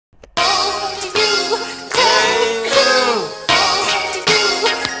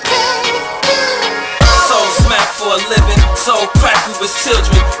sold crack, we was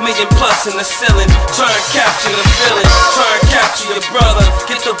children, million plus in the ceiling. Try and capture the feeling, try and capture your brother.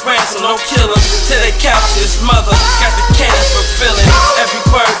 Get the ransom, don't kill him, till they capture his mother. Got the cannons for filling, every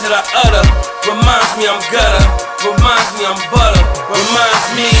word that I utter reminds me I'm gutter, reminds me I'm butter, reminds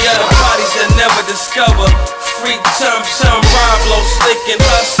me of the bodies that never discover. Freak, chum, rob, low, slick, and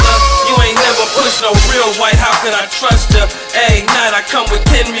hustler. You ain't never pushed no real white, how can I trust ya? Every night I come with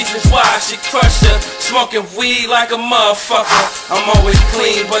 10 reasons why I should crush ya. Smoking weed like a motherfucker. I'm always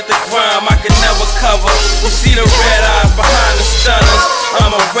clean, but the grime I can never cover. You see the red eyes behind the stunners.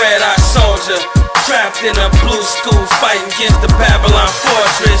 I'm a red-eyed soldier, trapped in a blue school, fighting against the Babylon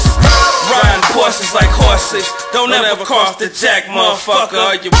fortress. Riding horses like horses. Don't ever cross the jack, motherfucker,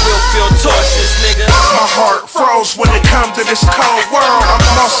 or you will feel torturous, nigga. My heart froze when it come to this cold world.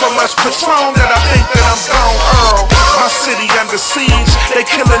 I'm on so much Patron that I think that I'm gone Earl. My city under siege, they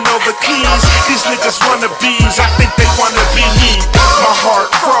killing over keys. These niggas wanna bees, I think they wanna be me. My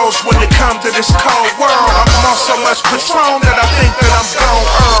heart froze when it come to this cold world. I'm on so much Patron that I think that I'm gone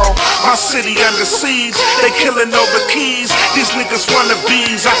Earl. My city under siege, they killing over keys. These niggas wanna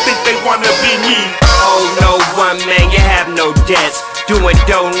bees, I think they wanna be me. Oh no, one man, you have no debts. Doing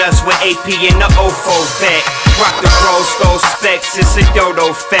donuts with AP in the OFO vet. Rock the rose gold specs, it's a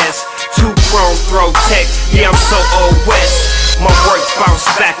dodo fest. Two chrome throw tech, yeah I'm so old west. My work bounce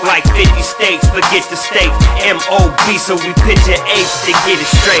back like 50 states, forget the state. MOB, so we picture apes to get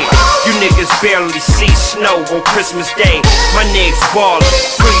it straight. You niggas barely see snow on Christmas Day. My niggas ballin',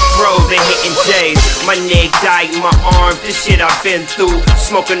 free throws and hitting J's. My nigga died in my arms, this shit I've been through.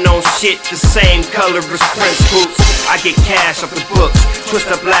 Smoking on shit the same color as Prince boots. I get cash off the books, twist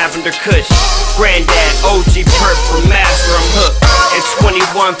up lavender kush. Granddad, OG perp from Master, I'm hooked. And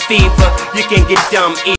 21 fever, you can get dumb easy.